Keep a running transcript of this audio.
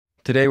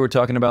Today we're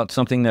talking about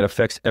something that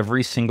affects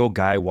every single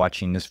guy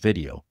watching this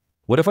video.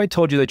 What if I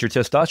told you that your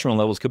testosterone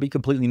levels could be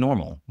completely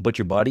normal, but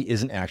your body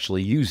isn't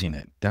actually using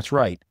it? That's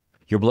right.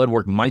 Your blood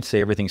work might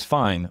say everything's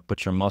fine,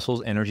 but your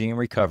muscles, energy, and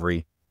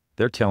recovery,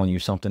 they're telling you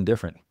something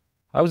different.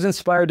 I was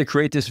inspired to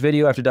create this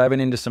video after diving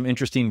into some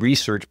interesting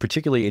research,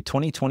 particularly a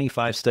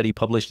 2025 study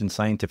published in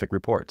Scientific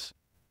Reports.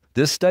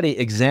 This study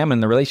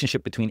examined the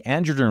relationship between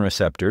androgen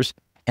receptors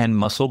and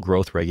muscle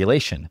growth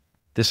regulation.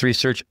 This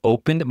research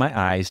opened my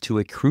eyes to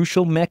a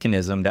crucial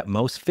mechanism that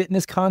most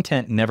fitness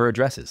content never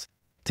addresses.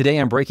 Today,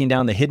 I'm breaking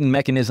down the hidden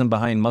mechanism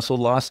behind muscle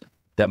loss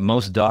that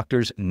most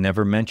doctors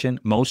never mention,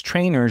 most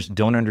trainers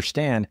don't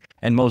understand,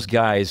 and most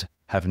guys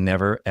have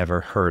never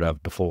ever heard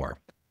of before.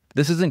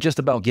 This isn't just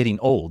about getting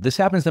old. This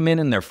happens to men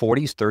in their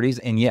 40s, 30s,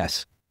 and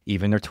yes,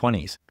 even their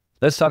 20s.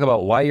 Let's talk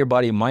about why your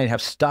body might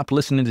have stopped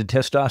listening to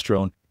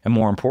testosterone, and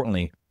more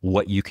importantly,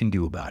 what you can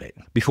do about it.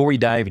 Before we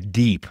dive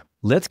deep,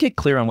 let's get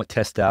clear on what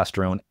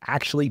testosterone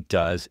actually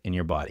does in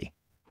your body.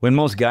 When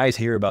most guys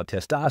hear about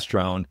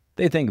testosterone,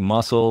 they think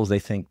muscles, they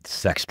think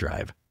sex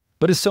drive.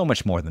 But it's so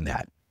much more than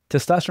that.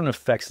 Testosterone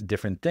affects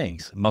different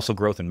things: muscle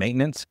growth and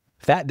maintenance,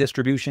 fat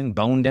distribution,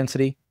 bone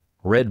density,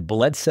 red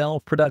blood cell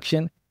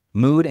production,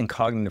 mood and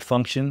cognitive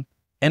function,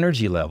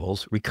 energy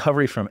levels,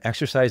 recovery from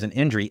exercise and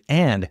injury,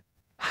 and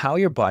how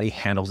your body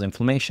handles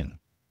inflammation.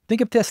 Think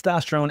of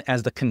testosterone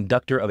as the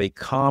conductor of a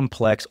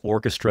complex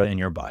orchestra in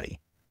your body.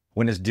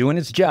 When it's doing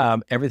its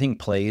job, everything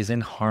plays in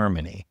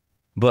harmony.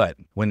 But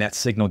when that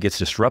signal gets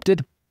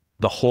disrupted,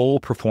 the whole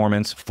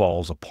performance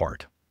falls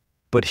apart.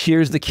 But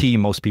here's the key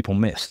most people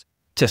miss.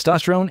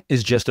 Testosterone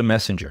is just a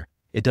messenger.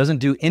 It doesn't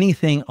do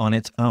anything on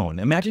its own.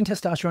 Imagine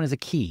testosterone as a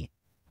key.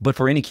 But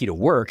for any key to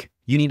work,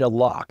 you need a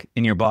lock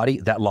in your body.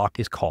 That lock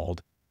is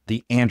called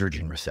the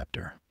androgen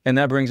receptor. And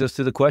that brings us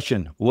to the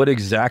question, what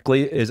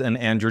exactly is an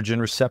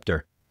androgen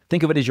receptor?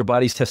 Think of it as your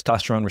body's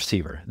testosterone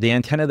receiver, the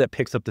antenna that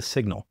picks up the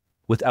signal.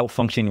 Without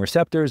functioning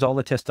receptors, all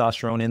the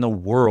testosterone in the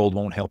world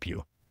won't help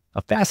you.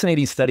 A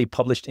fascinating study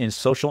published in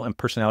Social and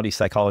Personality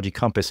Psychology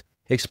Compass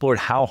explored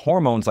how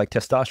hormones like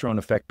testosterone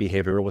affect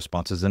behavioral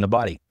responses in the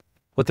body.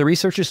 What the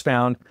researchers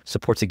found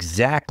supports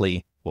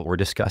exactly what we're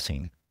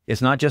discussing.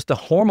 It's not just the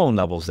hormone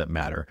levels that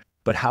matter,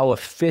 but how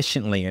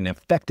efficiently and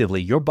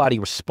effectively your body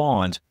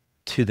responds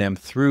to them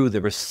through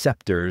the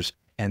receptors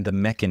and the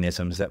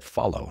mechanisms that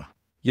follow.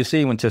 You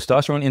see, when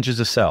testosterone enters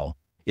a cell,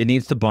 it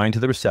needs to bind to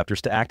the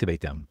receptors to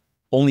activate them.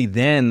 Only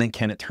then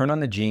can it turn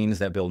on the genes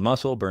that build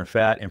muscle, burn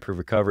fat, improve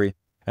recovery,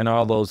 and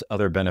all those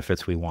other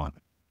benefits we want.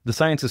 The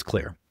science is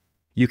clear.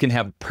 You can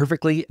have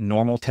perfectly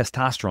normal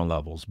testosterone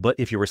levels, but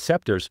if your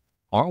receptors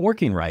aren't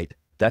working right,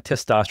 that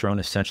testosterone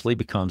essentially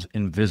becomes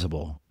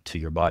invisible to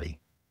your body.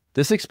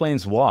 This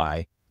explains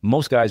why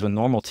most guys with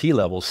normal T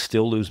levels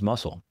still lose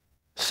muscle.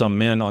 Some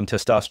men on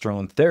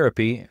testosterone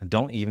therapy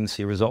don't even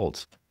see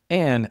results.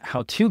 And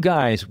how two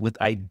guys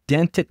with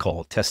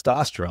identical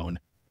testosterone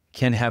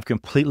can have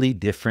completely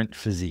different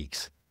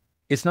physiques.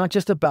 It's not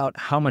just about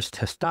how much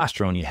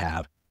testosterone you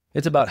have,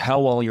 it's about how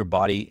well your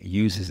body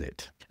uses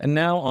it. And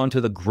now onto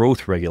the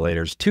growth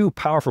regulators, two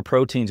powerful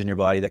proteins in your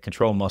body that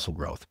control muscle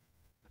growth.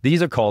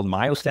 These are called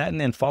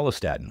myostatin and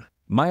follistatin.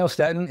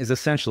 Myostatin is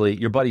essentially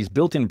your body's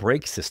built-in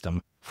brake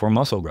system for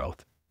muscle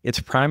growth. Its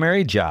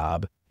primary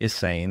job is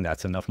saying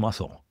that's enough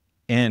muscle.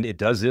 And it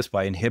does this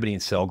by inhibiting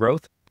cell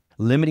growth,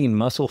 limiting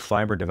muscle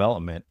fiber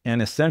development,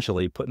 and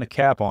essentially putting a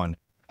cap on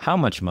how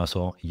much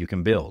muscle you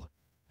can build.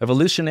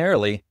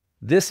 Evolutionarily,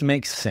 this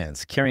makes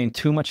sense. Carrying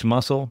too much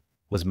muscle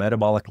was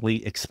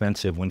metabolically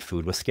expensive when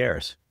food was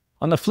scarce.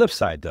 On the flip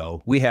side,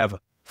 though, we have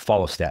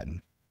follistatin.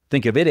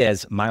 Think of it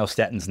as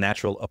myostatin's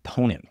natural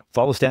opponent.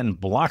 Follistatin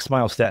blocks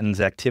myostatin's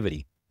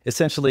activity,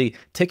 essentially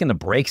taking the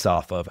brakes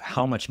off of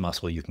how much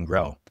muscle you can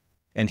grow.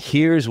 And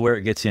here's where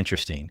it gets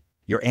interesting.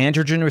 Your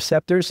androgen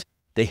receptors,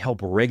 they help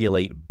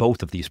regulate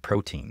both of these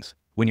proteins.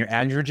 When your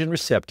androgen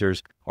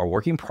receptors are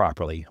working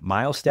properly,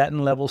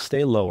 myostatin levels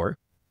stay lower,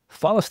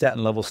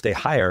 follistatin levels stay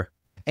higher,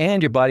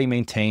 and your body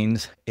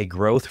maintains a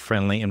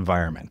growth-friendly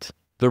environment.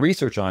 The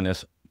research on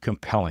this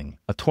compelling.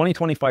 A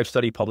 2025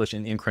 study published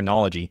in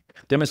Endocrinology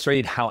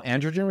demonstrated how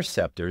androgen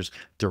receptors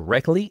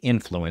directly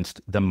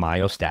influenced the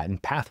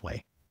myostatin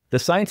pathway. The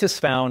scientists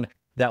found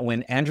that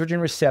when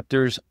androgen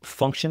receptors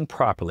function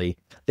properly,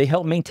 they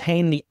help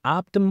maintain the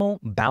optimal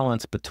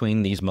balance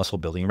between these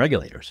muscle-building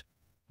regulators.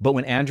 But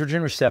when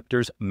androgen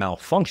receptors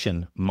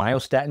malfunction,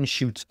 myostatin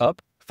shoots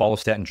up,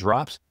 follistatin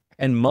drops,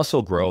 and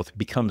muscle growth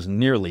becomes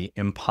nearly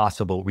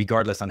impossible,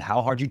 regardless on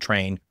how hard you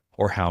train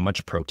or how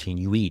much protein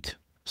you eat.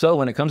 So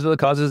when it comes to the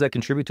causes that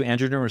contribute to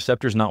androgen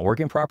receptors not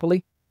working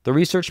properly, the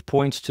research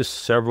points to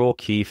several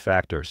key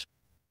factors,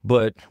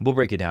 but we'll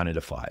break it down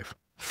into 5.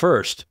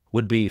 First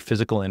would be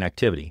physical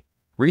inactivity.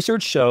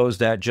 Research shows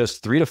that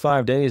just 3 to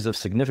 5 days of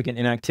significant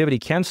inactivity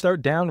can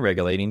start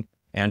downregulating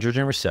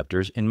androgen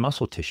receptors in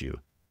muscle tissue.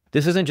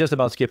 This isn't just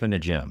about skipping the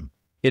gym.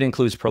 It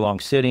includes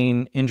prolonged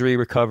sitting, injury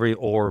recovery,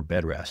 or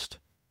bed rest.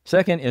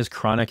 Second is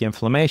chronic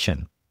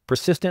inflammation.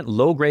 Persistent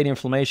low-grade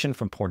inflammation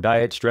from poor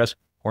diet, stress,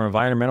 or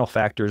environmental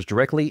factors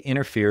directly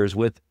interferes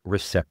with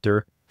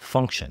receptor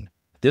function.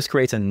 This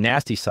creates a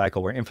nasty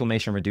cycle where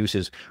inflammation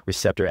reduces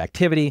receptor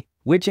activity,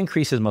 which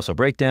increases muscle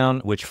breakdown,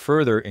 which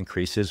further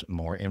increases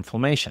more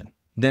inflammation.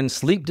 Then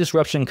sleep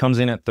disruption comes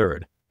in at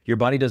third. Your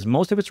body does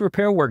most of its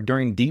repair work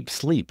during deep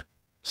sleep.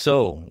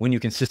 So when you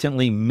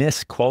consistently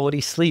miss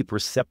quality sleep,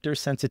 receptor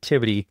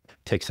sensitivity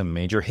takes a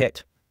major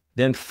hit.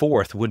 Then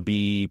fourth would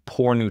be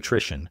poor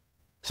nutrition.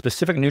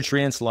 Specific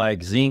nutrients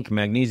like zinc,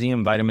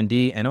 magnesium, vitamin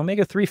D, and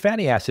omega-3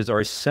 fatty acids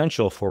are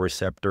essential for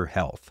receptor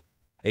health.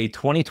 A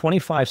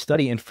 2025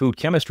 study in food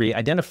chemistry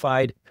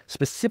identified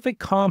specific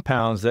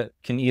compounds that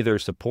can either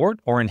support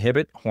or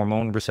inhibit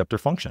hormone receptor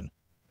function,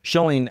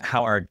 showing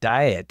how our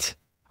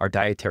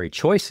dietary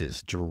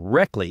choices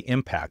directly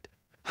impact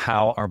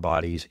how our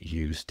bodies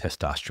use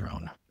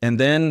testosterone. And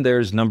then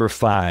there's number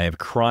 5,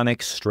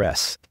 chronic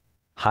stress.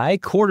 High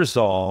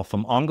cortisol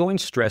from ongoing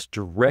stress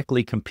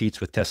directly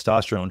competes with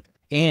testosterone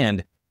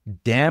and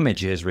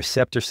damages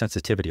receptor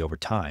sensitivity over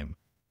time.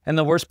 And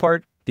the worst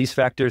part, these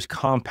factors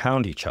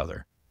compound each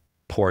other.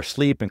 Poor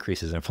sleep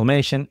increases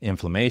inflammation,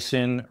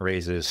 inflammation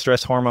raises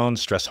stress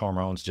hormones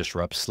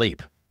disrupt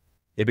sleep.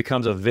 It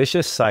becomes a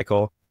vicious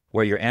cycle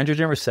where your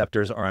androgen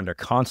receptors are under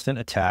constant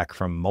attack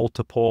from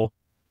multiple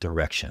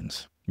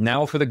directions.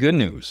 Now for the good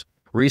news.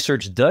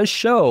 Research does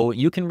show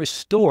you can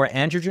restore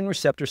androgen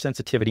receptor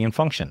sensitivity and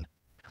function.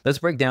 Let's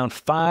break down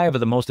 5 of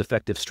the most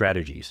effective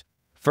strategies.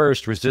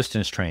 First,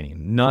 resistance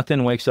training.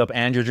 Nothing wakes up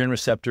androgen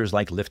receptors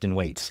like lifting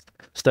weights.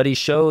 Studies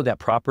show that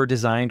proper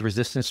designed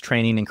resistance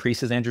training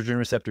increases androgen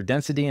receptor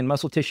density in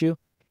muscle tissue,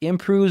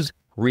 improves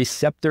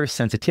receptor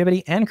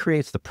sensitivity, and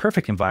creates the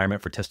perfect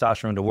environment for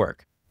testosterone to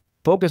work.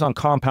 Focus on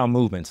compound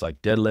movements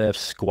like deadlifts,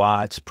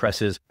 squats,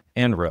 presses,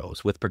 and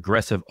rows with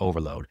progressive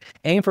overload.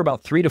 Aim for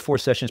about 3 to 4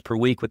 sessions per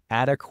week with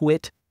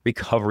adequate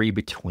recovery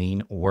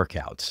between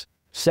workouts.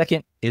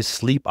 Second is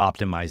sleep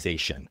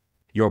optimization.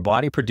 Your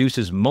body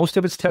produces most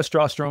of its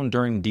testosterone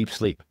during deep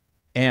sleep.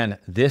 And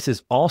this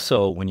is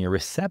also when your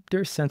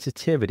receptor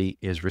sensitivity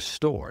is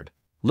restored.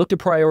 Look to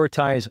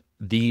prioritize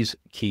these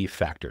key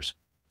factors.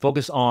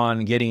 Focus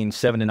on getting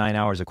 7 to 9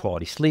 hours of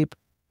quality sleep.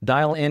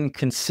 Dial in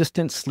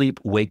consistent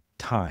sleep-wake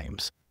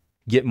times.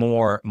 Get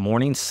more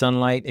morning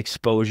sunlight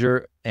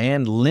exposure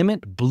and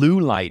limit blue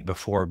light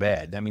before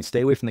bed. That means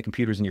stay away from the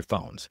computers and your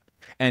phones.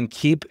 And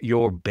keep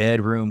your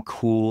bedroom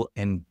cool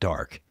and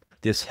dark.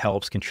 This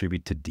helps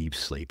contribute to deep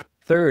sleep.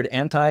 Third,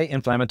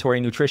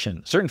 anti-inflammatory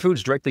nutrition. Certain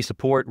foods directly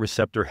support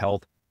receptor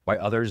health while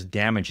others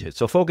damage it.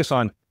 So focus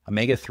on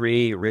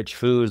omega-3 rich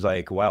foods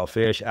like wild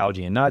fish,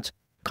 algae, and nuts,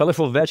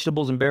 colorful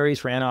vegetables and berries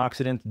for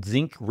antioxidants,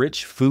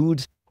 zinc-rich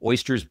foods,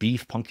 oysters,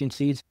 beef, pumpkin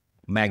seeds,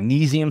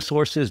 magnesium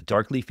sources,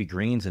 dark leafy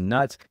greens and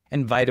nuts,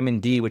 and vitamin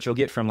D, which you'll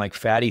get from like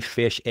fatty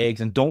fish,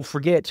 eggs, and don't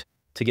forget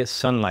to get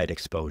sunlight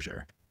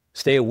exposure.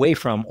 Stay away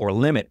from or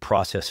limit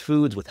processed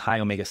foods with high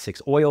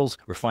omega-6 oils,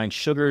 refined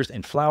sugars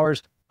and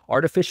flours,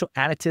 artificial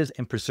additives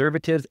and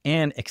preservatives,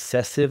 and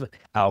excessive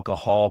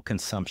alcohol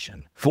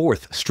consumption.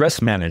 Fourth,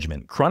 stress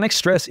management. Chronic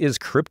stress is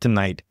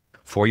kryptonite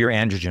for your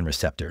androgen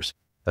receptors.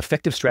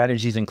 Effective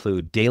strategies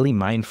include daily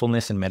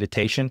mindfulness and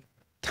meditation,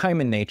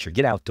 time in nature,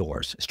 get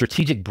outdoors,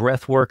 strategic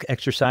breath work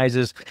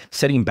exercises,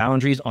 setting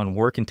boundaries on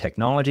work and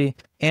technology,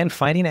 and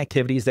finding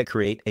activities that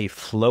create a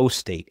flow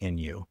state in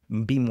you.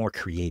 Be more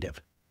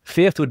creative.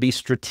 Fifth would be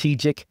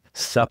strategic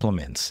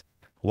supplements.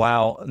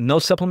 While no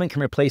supplement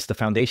can replace the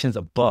foundations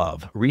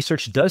above,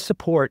 research does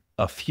support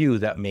a few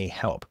that may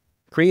help.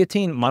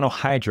 Creatine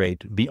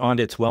monohydrate, beyond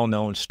its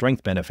well-known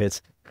strength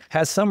benefits,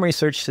 has some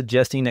research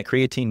suggesting that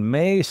creatine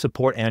may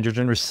support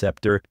androgen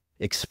receptor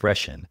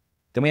expression.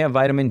 Then we have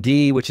vitamin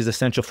D, which is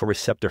essential for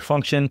receptor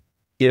function,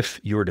 if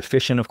you're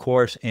deficient, of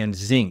course, and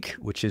zinc,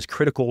 which is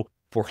critical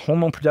for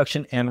hormone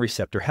production and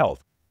receptor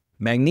health.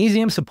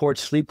 Magnesium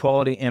supports sleep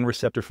quality and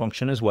receptor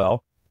function as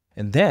well.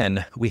 And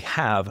then we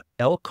have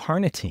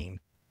L-carnitine.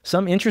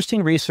 Some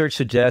interesting research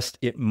suggests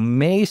it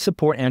may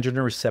support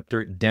androgen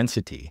receptor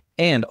density.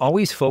 And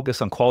always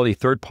focus on quality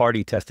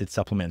third-party tested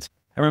supplements.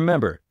 And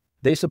remember,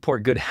 they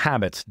support good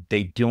habits,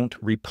 they don't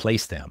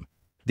replace them.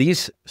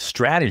 These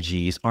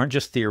strategies aren't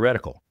just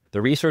theoretical.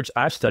 The research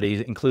I've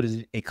studied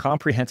included a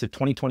comprehensive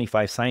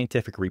 2025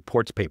 scientific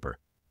reports paper.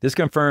 This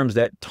confirms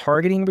that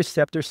targeting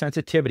receptor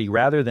sensitivity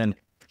rather than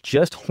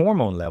just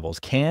hormone levels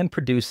can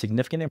produce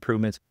significant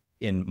improvements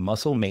in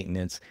muscle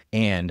maintenance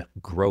and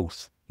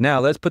growth. Now,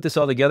 let's put this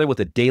all together with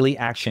a daily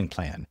action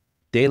plan.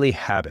 Daily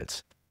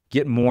habits.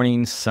 Get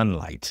morning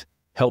sunlight.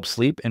 Help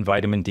sleep and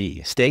vitamin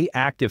D. Stay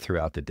active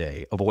throughout the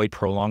day. Avoid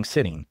prolonged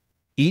sitting.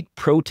 Eat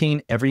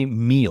protein every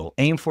meal.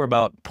 Aim for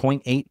about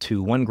 0.8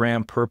 to 1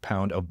 gram per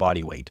pound of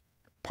body weight.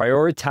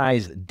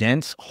 Prioritize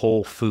dense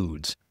whole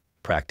foods.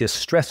 Practice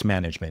stress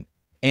management.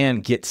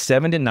 And get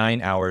 7 to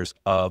 9 hours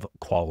of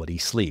quality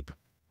sleep.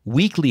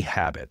 Weekly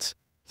habits.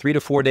 3 to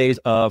 4 days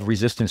of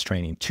resistance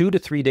training, 2 to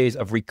 3 days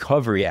of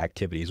recovery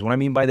activities. What I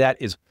mean by that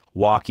is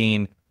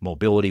walking,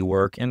 mobility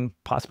work, and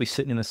possibly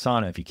sitting in the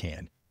sauna if you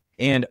can.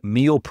 And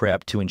meal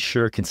prep to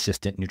ensure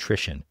consistent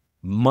nutrition.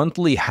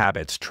 Monthly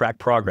habits, track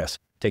progress,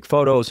 take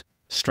photos,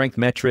 strength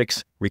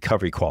metrics,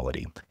 recovery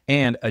quality,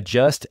 and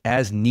adjust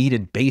as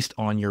needed based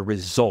on your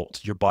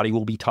results. Your body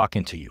will be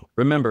talking to you.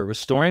 Remember,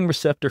 restoring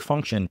receptor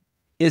function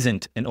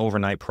isn't an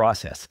overnight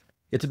process.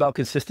 It's about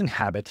consistent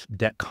habits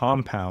that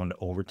compound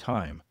over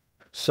time.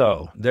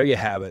 So there you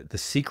have it, the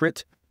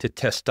secret to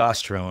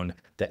testosterone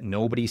that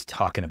nobody's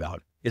talking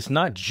about. It's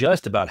not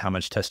just about how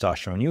much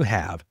testosterone you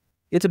have.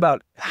 It's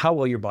about how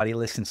well your body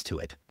listens to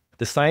it.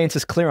 The science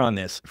is clear on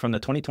this, from the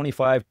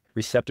 2025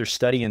 Receptor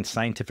study and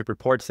scientific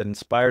reports that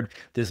inspired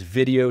this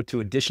video to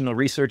additional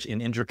research in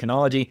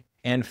endocrinology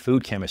and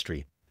food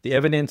chemistry. The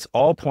evidence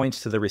all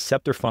points to the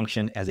receptor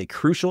function as a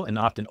crucial and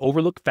often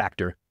overlooked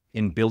factor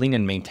in building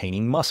and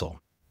maintaining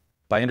muscle.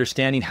 By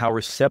understanding how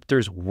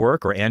receptors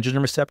work, or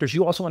androgen receptors,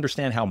 you also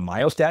understand how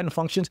myostatin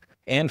functions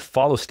and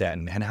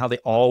follistatin and how they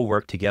all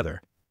work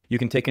together. You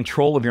can take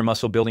control of your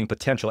muscle building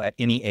potential at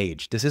any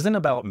age. This isn't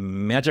about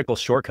magical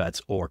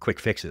shortcuts or quick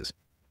fixes.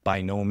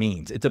 By no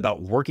means. It's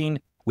about working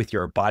with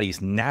your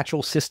body's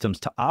natural systems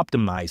to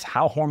optimize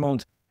how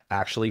hormones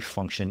actually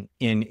function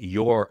in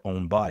your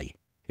own body.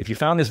 If you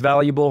found this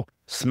valuable,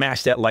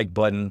 smash that like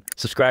button,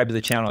 subscribe to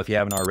the channel if you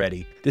haven't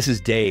already. This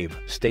is Dave.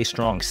 Stay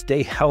strong,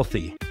 stay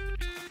healthy,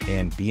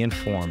 and be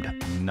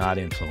informed, not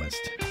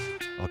influenced.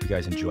 I hope you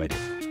guys enjoyed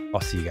it.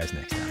 I'll see you guys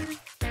next time.